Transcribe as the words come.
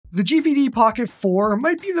The GPD Pocket 4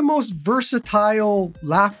 might be the most versatile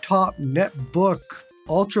laptop, netbook,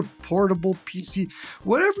 ultra portable PC,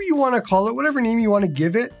 whatever you want to call it, whatever name you want to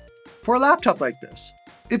give it, for a laptop like this.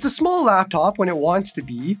 It's a small laptop when it wants to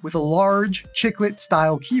be, with a large chiclet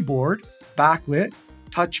style keyboard, backlit,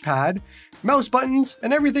 touchpad, mouse buttons,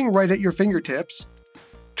 and everything right at your fingertips.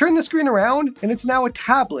 Turn the screen around and it's now a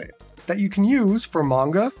tablet that you can use for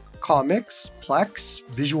manga, comics, Plex,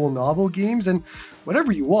 visual novel games, and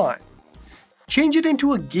whatever you want. Change it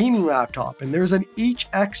into a gaming laptop and there's an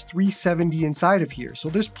HX370 inside of here, so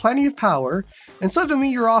there's plenty of power, and suddenly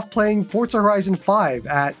you're off playing Forza Horizon 5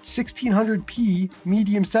 at 1600p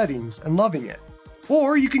medium settings and loving it.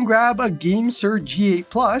 Or you can grab a GameSir G8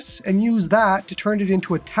 Plus and use that to turn it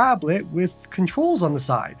into a tablet with controls on the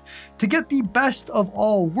side, to get the best of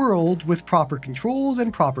all worlds with proper controls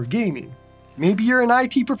and proper gaming. Maybe you're an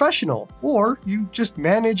IT professional, or you just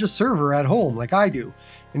manage a server at home like I do,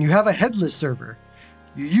 and you have a headless server.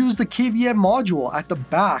 You use the KVM module at the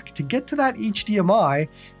back to get to that HDMI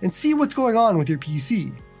and see what's going on with your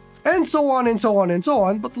PC. And so on and so on and so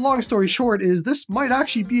on, but the long story short is this might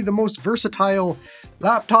actually be the most versatile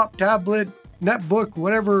laptop, tablet, netbook,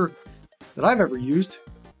 whatever that I've ever used.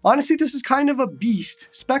 Honestly, this is kind of a beast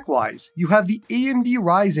spec-wise. You have the AMD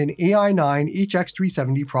Ryzen AI9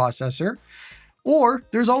 HX370 processor, or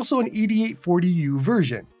there's also an 8840U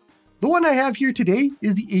version. The one I have here today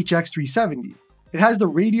is the HX370. It has the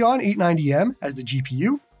Radeon 890M as the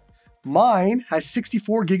GPU. Mine has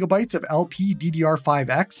 64 gigabytes of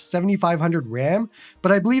LPDDR5X, 7500 RAM,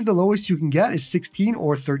 but I believe the lowest you can get is 16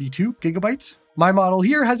 or 32 gigabytes. My model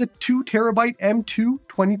here has a 2 terabyte M2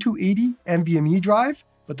 2280 NVMe drive,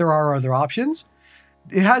 but there are other options.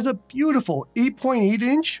 It has a beautiful 8.8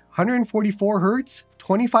 inch, 144 Hz,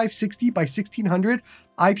 2560 by 1600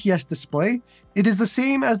 IPS display. It is the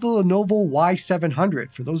same as the Lenovo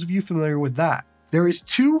Y700, for those of you familiar with that. There is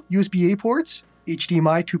 2 USB-A ports,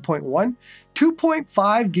 HDMI 2.1,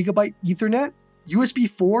 2.5 gigabyte Ethernet, USB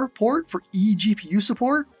 4 port for eGPU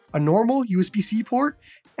support, a normal USB-C port,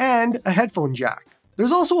 and a headphone jack.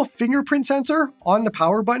 There's also a fingerprint sensor on the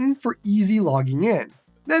power button for easy logging in.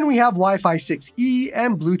 Then we have Wi-Fi 6E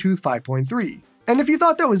and Bluetooth 5.3. And if you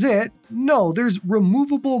thought that was it, no, there's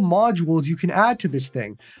removable modules you can add to this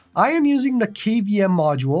thing. I am using the KVM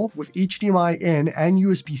module with HDMI in and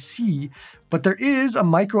USB-C, but there is a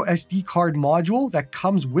micro SD card module that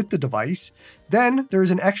comes with the device. Then there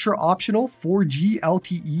is an extra optional 4G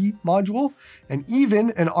LTE module, and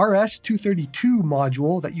even an RS-232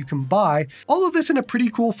 module that you can buy. All of this in a pretty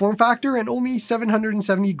cool form factor and only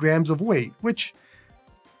 770 grams of weight, which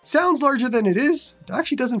sounds larger than it is. It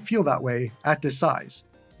actually doesn't feel that way at this size.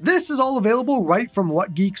 This is all available right from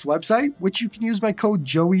WhatGeek's website, which you can use my code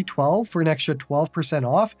JOEY12 for an extra 12%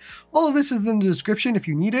 off. All of this is in the description if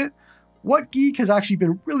you need it. WhatGeek has actually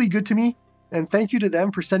been really good to me, and thank you to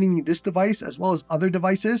them for sending me this device as well as other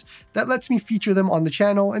devices that lets me feature them on the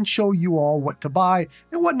channel and show you all what to buy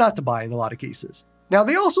and what not to buy in a lot of cases. Now,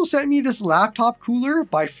 they also sent me this laptop cooler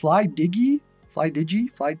by FlyDigi,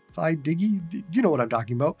 you know what I'm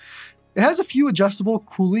talking about. It has a few adjustable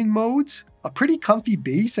cooling modes, a pretty comfy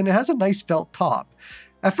base, and it has a nice felt top.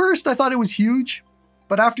 At first, I thought it was huge,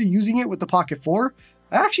 but after using it with the Pocket 4,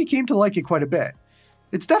 I actually came to like it quite a bit.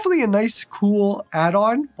 It's definitely a nice, cool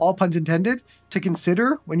add-on, all puns intended, to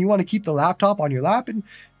consider when you want to keep the laptop on your lap and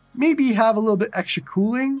maybe have a little bit extra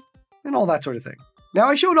cooling and all that sort of thing. Now,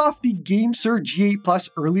 I showed off the GameSir G8 Plus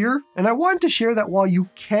earlier, and I wanted to share that while you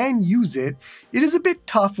can use it, it is a bit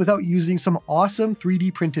tough without using some awesome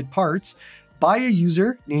 3D printed parts by a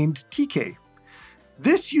user named TK.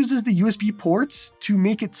 This uses the USB ports to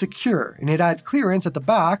make it secure, and it adds clearance at the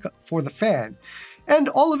back for the fan. And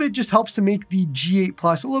all of it just helps to make the G8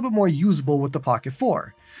 Plus a little bit more usable with the Pocket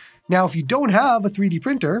 4. Now, if you don't have a 3D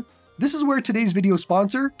printer, this is where today's video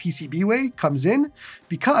sponsor, PCBWay, comes in,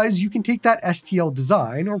 because you can take that STL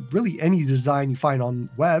design, or really any design you find on the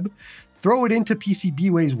web, throw it into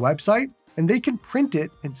PCBWay's website, and they can print it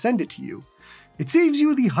and send it to you. It saves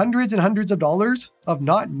you the hundreds and hundreds of dollars of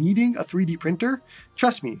not needing a 3D printer.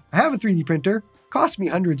 Trust me, I have a 3D printer, cost me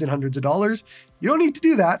hundreds and hundreds of dollars. You don't need to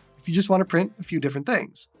do that if you just want to print a few different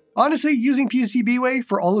things. Honestly, using PCBWay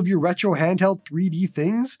for all of your retro handheld 3D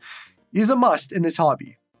things is a must in this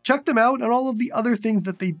hobby. Check them out and all of the other things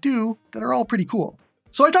that they do that are all pretty cool.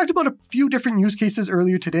 So I talked about a few different use cases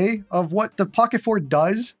earlier today of what the Pocket 4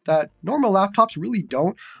 does that normal laptops really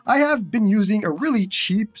don't. I have been using a really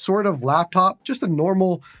cheap sort of laptop, just a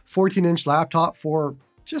normal 14-inch laptop for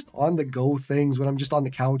just on-the-go things when I'm just on the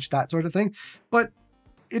couch, that sort of thing. But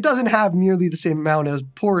it doesn't have nearly the same amount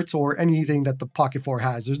of ports or anything that the Pocket 4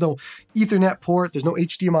 has. There's no Ethernet port, there's no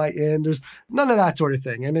HDMI in, there's none of that sort of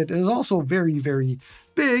thing. And it is also very, very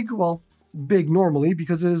big, well, big normally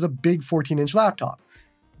because it is a big 14-inch laptop.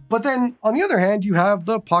 But then on the other hand, you have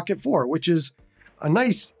the Pocket 4, which is a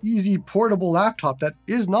nice, easy, portable laptop that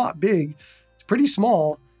is not big. It's pretty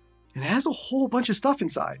small and it has a whole bunch of stuff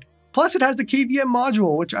inside. Plus it has the KVM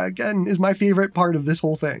module, which again is my favorite part of this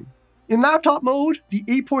whole thing. In laptop mode, the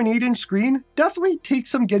 8.8-inch screen definitely takes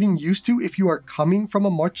some getting used to if you are coming from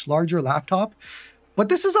a much larger laptop, but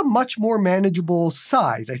this is a much more manageable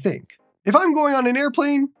size, I think. If I'm going on an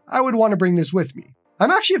airplane, I would want to bring this with me.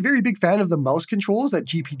 I'm actually a very big fan of the mouse controls that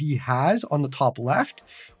GPD has on the top left,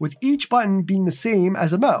 with each button being the same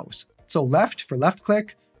as a mouse. So left for left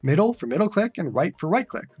click, middle for middle click, and right for right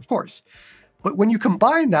click, of course. But when you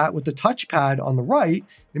combine that with the touchpad on the right,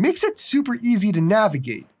 it makes it super easy to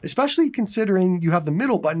navigate, especially considering you have the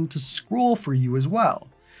middle button to scroll for you as well.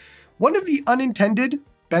 One of the unintended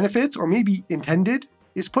benefits, or maybe intended,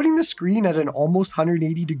 is putting the screen at an almost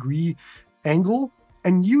 180-degree angle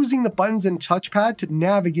and using the buttons and touchpad to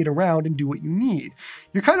navigate around and do what you need.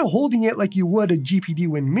 You're kind of holding it like you would a GPD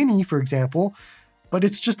Win Mini, for example, but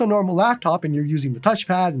it's just a normal laptop and you're using the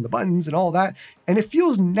touchpad and the buttons and all that, and it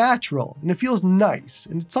feels natural and it feels nice,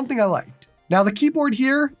 and it's something I liked. Now the keyboard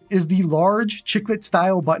here is the large chiclet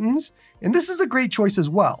style buttons, and this is a great choice as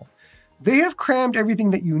well. They have crammed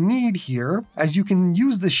everything that you need here, as you can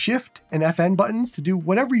use the Shift and FN buttons to do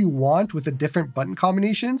whatever you want with the different button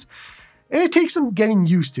combinations, and it takes some getting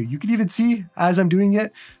used to. You can even see, as I'm doing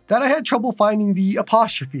it, that I had trouble finding the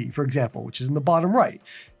apostrophe, for example, which is in the bottom right.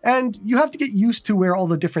 And you have to get used to where all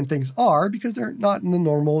the different things are because they're not in the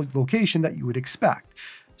normal location that you would expect.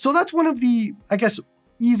 So that's one of the, I guess,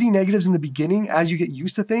 easy negatives in the beginning as you get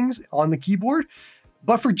used to things on the keyboard.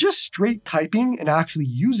 But for just straight typing and actually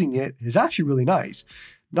using it is actually really nice.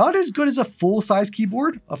 Not as good as a full-size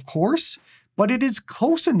keyboard, of course, but it is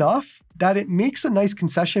close enough that it makes a nice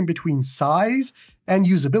concession between size and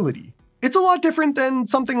usability. It's a lot different than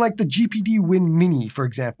something like the GPD Win Mini, for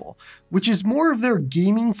example, which is more of their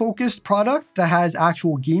gaming-focused product that has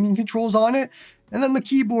actual gaming controls on it, and then the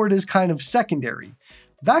keyboard is kind of secondary.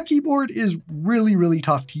 That keyboard is really, really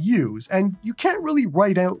tough to use, and you can't really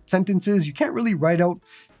write out sentences, you can't really write out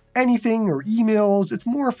anything or emails. It's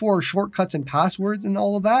more for shortcuts and passwords and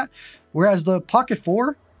all of that, whereas the Pocket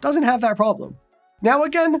 4 doesn't have that problem. Now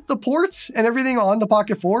again, the ports and everything on the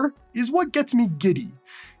Pocket 4 is what gets me giddy.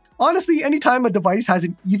 Honestly, anytime a device has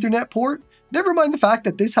an Ethernet port, never mind the fact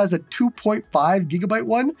that this has a 2.5 gigabyte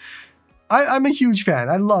one, I'm a huge fan.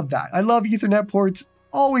 I love that. I love Ethernet ports,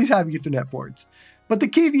 always have Ethernet ports. But the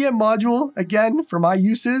KVM module, again, for my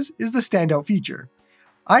uses, is the standout feature.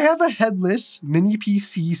 I have a headless mini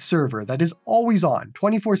PC server that is always on,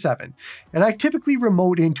 24/7, and I typically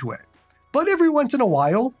remote into it. But every once in a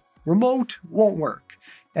while, remote won't work,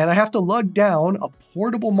 and I have to lug down a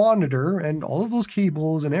portable monitor and all of those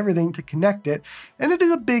cables and everything to connect it, and it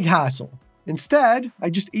is a big hassle. Instead, I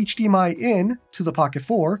just HDMI in to the Pocket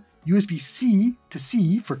 4, USB-C to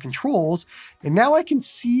C for controls, and now I can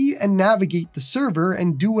see and navigate the server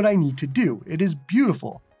and do what I need to do. It is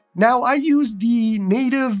beautiful. Now, I use the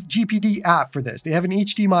native GPD app for this. They have an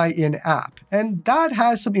HDMI in app, and that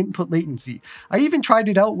has some input latency. I even tried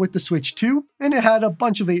it out with the Switch 2, and it had a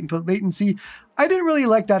bunch of input latency. I didn't really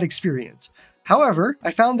like that experience. However,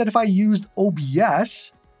 I found that if I used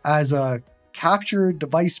OBS as a capture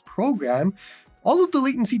device program, all of the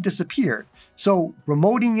latency disappeared. So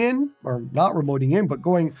remoting in, or not remoting in, but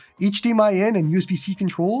going HDMI in and USB-C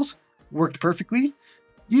controls worked perfectly.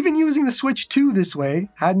 Even using the Switch 2 this way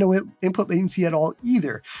had no input latency at all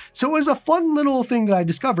either. So it was a fun little thing that I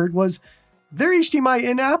discovered was their HDMI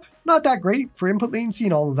in app, not that great for input latency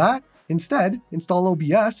and all of that. Instead, install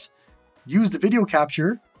OBS, use the video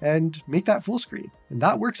capture, and make that full screen. And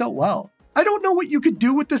that works out well. I don't know what you could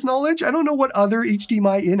do with this knowledge. I don't know what other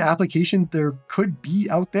HDMI in applications there could be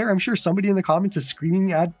out there. I'm sure somebody in the comments is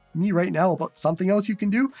screaming at me right now about something else you can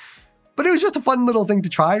do. But it was just a fun little thing to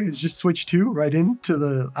try. It's just Switch 2 right into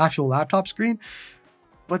the actual laptop screen.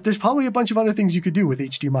 But there's probably a bunch of other things you could do with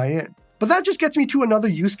HDMI in. But that just gets me to another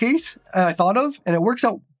use case I thought of, and it works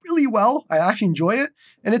out really well. I actually enjoy it.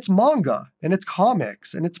 And it's manga, and it's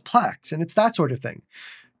comics, and it's Plex, and it's that sort of thing.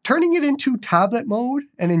 Turning it into tablet mode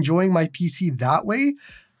and enjoying my PC that way,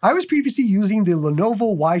 I was previously using the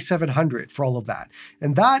Lenovo Y700 for all of that.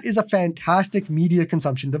 And that is a fantastic media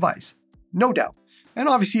consumption device, no doubt. And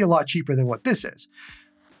obviously a lot cheaper than what this is.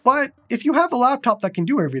 But if you have a laptop that can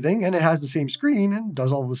do everything and it has the same screen and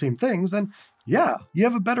does all the same things, then yeah, you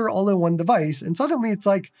have a better all-in-one device. And suddenly it's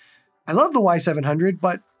like, I love the Y700,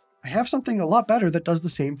 but I have something a lot better that does the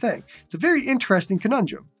same thing. It's a very interesting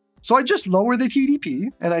conundrum. So I just lower the TDP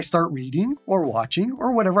and I start reading or watching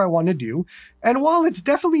or whatever I want to do. And while it's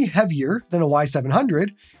definitely heavier than a Y700,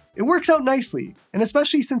 it works out nicely. And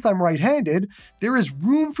especially since I'm right-handed, there is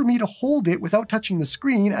room for me to hold it without touching the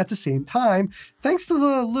screen at the same time, thanks to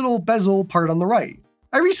the little bezel part on the right.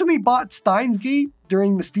 I recently bought Steins Gate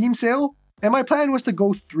during the Steam sale, and my plan was to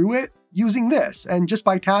go through it using this and just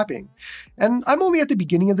by tapping. And I'm only at the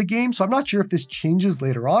beginning of the game, so I'm not sure if this changes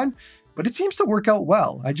later on, but it seems to work out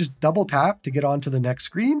well. I just double tap to get onto the next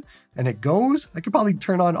screen and it goes. I could probably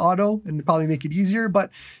turn on auto and probably make it easier, but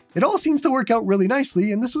it all seems to work out really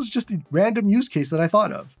nicely. And this was just a random use case that I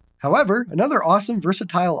thought of. However, another awesome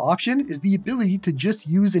versatile option is the ability to just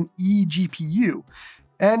use an eGPU.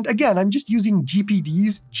 And again, I'm just using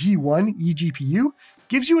GPD's G1 eGPU.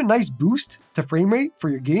 Gives you a nice boost to frame rate for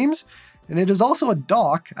your games, and it is also a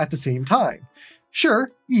dock at the same time.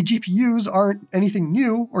 Sure, eGPUs aren't anything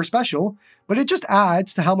new or special, but it just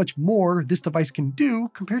adds to how much more this device can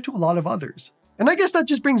do compared to a lot of others. And I guess that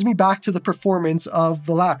just brings me back to the performance of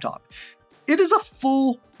the laptop. It is a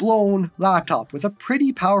full-blown laptop with a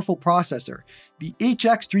pretty powerful processor, the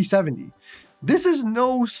HX370. This is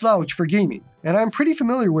no slouch for gaming, and I'm pretty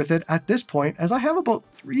familiar with it at this point as I have about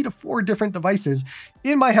 3 to 4 different devices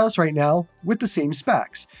in my house right now with the same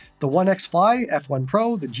specs. The One X Fly F1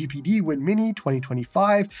 Pro, the GPD Win Mini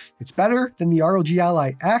 2025, it's better than the ROG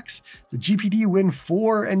Ally X, the GPD Win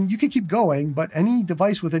 4, and you can keep going, but any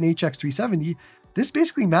device with an HX370, this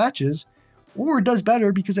basically matches or does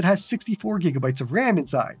better because it has 64 gigabytes of RAM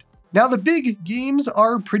inside. Now the big games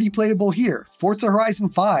are pretty playable here. Forza Horizon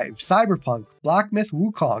 5, Cyberpunk, Black Myth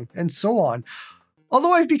Wukong, and so on.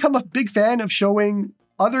 Although I've become a big fan of showing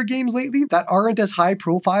other games lately that aren't as high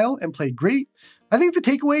profile and play great, I think the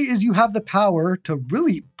takeaway is you have the power to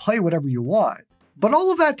really play whatever you want. But all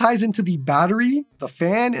of that ties into the battery, the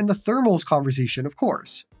fan, and the thermals conversation, of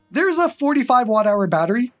course. There's a 45 watt-hour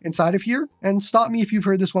battery inside of here, and stop me if you've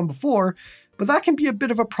heard this one before, but that can be a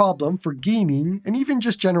bit of a problem for gaming and even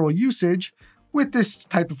just general usage with this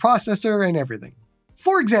type of processor and everything.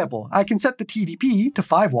 For example, I can set the TDP to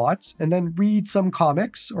 5 watts and then read some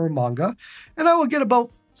comics or manga, and I will get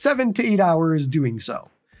about 7 to 8 hours doing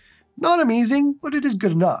so. Not amazing, but it is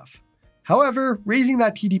good enough. However, raising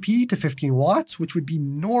that TDP to 15 watts, which would be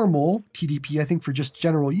normal TDP I think for just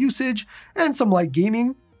general usage and some light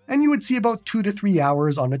gaming, and you would see about 2 to 3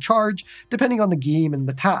 hours on a charge, depending on the game and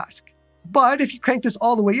the task. But if you crank this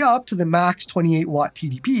all the way up to the max 28 watt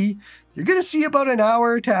TDP, you're going to see about an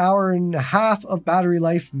hour to hour and a half of battery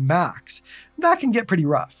life max. That can get pretty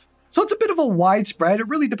rough. So it's a bit of a widespread. It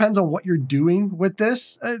really depends on what you're doing with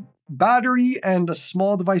this. Battery and a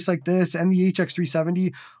small device like this and the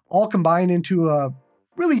HX370 all combine into a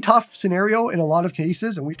really tough scenario in a lot of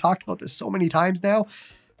cases. And we've talked about this so many times now.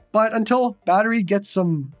 But until battery gets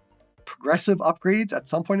some progressive upgrades at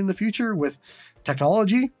some point in the future with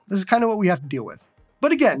technology, this is kind of what we have to deal with.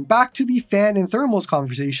 But again, back to the fan and thermals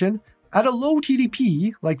conversation, at a low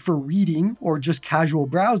TDP, like for reading or just casual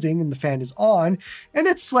browsing and the fan is on, and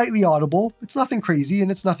it's slightly audible, it's nothing crazy and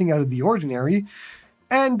it's nothing out of the ordinary,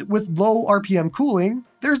 and with low RPM cooling,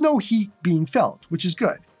 there's no heat being felt, which is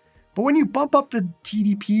good. But when you bump up the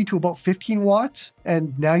TDP to about 15 watts,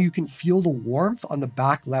 and now you can feel the warmth on the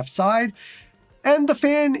back left side, and the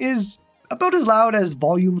fan is about as loud as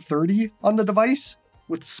volume 30 on the device,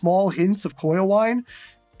 with small hints of coil whine.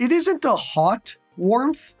 It isn't a hot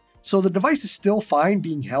warmth, so the device is still fine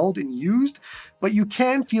being held and used, but you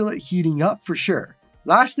can feel it heating up for sure.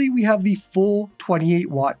 Lastly, we have the full 28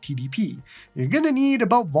 watt TDP. You're going to need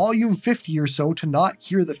about volume 50 or so to not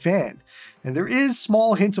hear the fan. And there is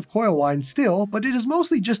small hints of coil whine still, but it is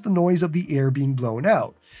mostly just the noise of the air being blown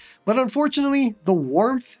out. But unfortunately, the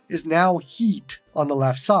warmth is now heat on the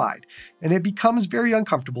left side, and it becomes very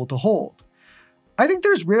uncomfortable to hold. I think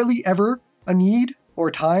there's rarely ever a need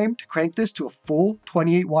or time to crank this to a full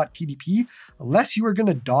 28 watt TDP unless you are going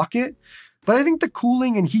to dock it. But I think the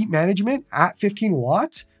cooling and heat management at 15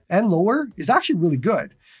 watts and lower is actually really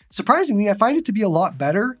good. Surprisingly, I find it to be a lot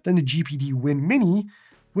better than the GPD Win Mini,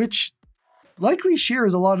 which likely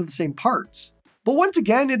shares a lot of the same parts. But once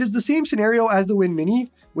again, it is the same scenario as the Win Mini,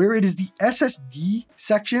 where it is the SSD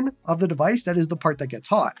section of the device that is the part that gets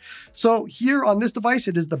hot. So here on this device,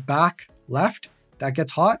 it is the back left that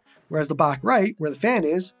gets hot, whereas the back right, where the fan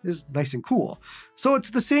is nice and cool. So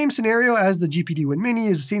it's the same scenario as the GPD Win Mini,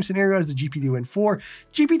 is the same scenario as the GPD Win 4.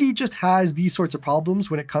 GPD just has these sorts of problems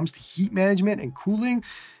when it comes to heat management and cooling.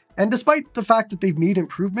 And despite the fact that they've made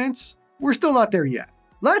improvements, we're still not there yet.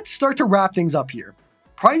 Let's start to wrap things up here.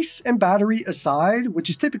 Price and battery aside, which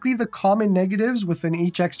is typically the common negatives with an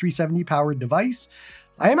HX370 powered device,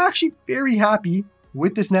 I am actually very happy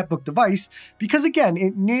with this netbook device because again,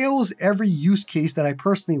 it nails every use case that I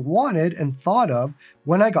personally wanted and thought of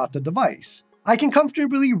when I got the device. I can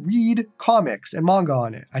comfortably read comics and manga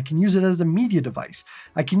on it. I can use it as a media device.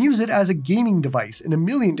 I can use it as a gaming device in a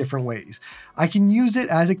million different ways. I can use it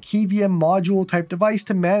as a KVM module type device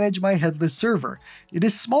to manage my headless server. It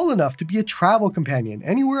is small enough to be a travel companion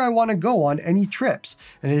anywhere I want to go on any trips,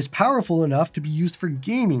 and it is powerful enough to be used for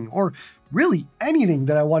gaming or really anything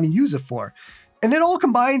that I want to use it for. And it all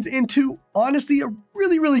combines into, honestly, a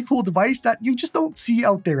really, really cool device that you just don't see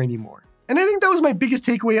out there anymore. And I think that was my biggest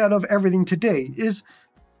takeaway out of everything today is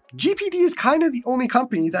GPD is kind of the only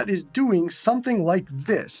company that is doing something like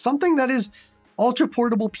this, something that is ultra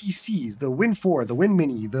portable PCs, the Win 4, the Win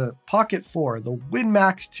Mini, the Pocket 4, the Win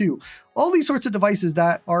Max 2, all these sorts of devices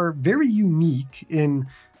that are very unique in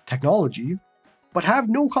technology, but have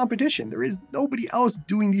no competition. There is nobody else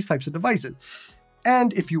doing these types of devices.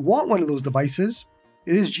 And if you want one of those devices,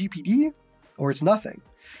 it is GPD or it's nothing.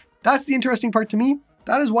 That's the interesting part to me.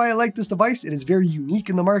 That is why I like this device. It is very unique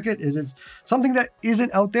in the market. It is something that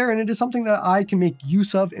isn't out there, and it is something that I can make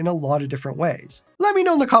use of in a lot of different ways. Let me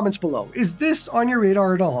know in the comments below. Is this on your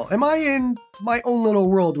radar at all? Am I in my own little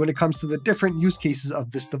world when it comes to the different use cases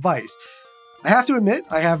of this device? I have to admit,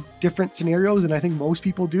 I have different scenarios than I think most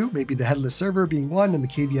people do. Maybe the headless server being one and the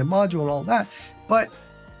KVM module and all that. But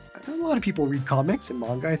a lot of people read comics and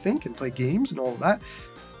manga, I think, and play games and all of that.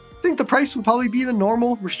 I think the price would probably be the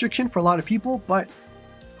normal restriction for a lot of people, but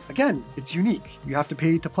again, it's unique. You have to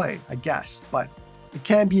pay to play, I guess, but it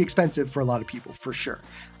can be expensive for a lot of people, for sure.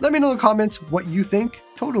 Let me know in the comments what you think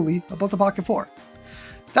totally about the Pocket 4.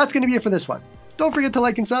 That's going to be it for this one. Don't forget to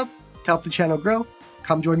like and sub to help the channel grow.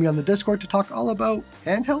 Come join me on the Discord to talk all about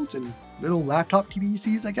handhelds and little laptop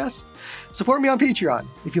PCs, I guess. Support me on Patreon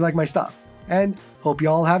if you like my stuff, and hope you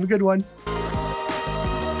all have a good one.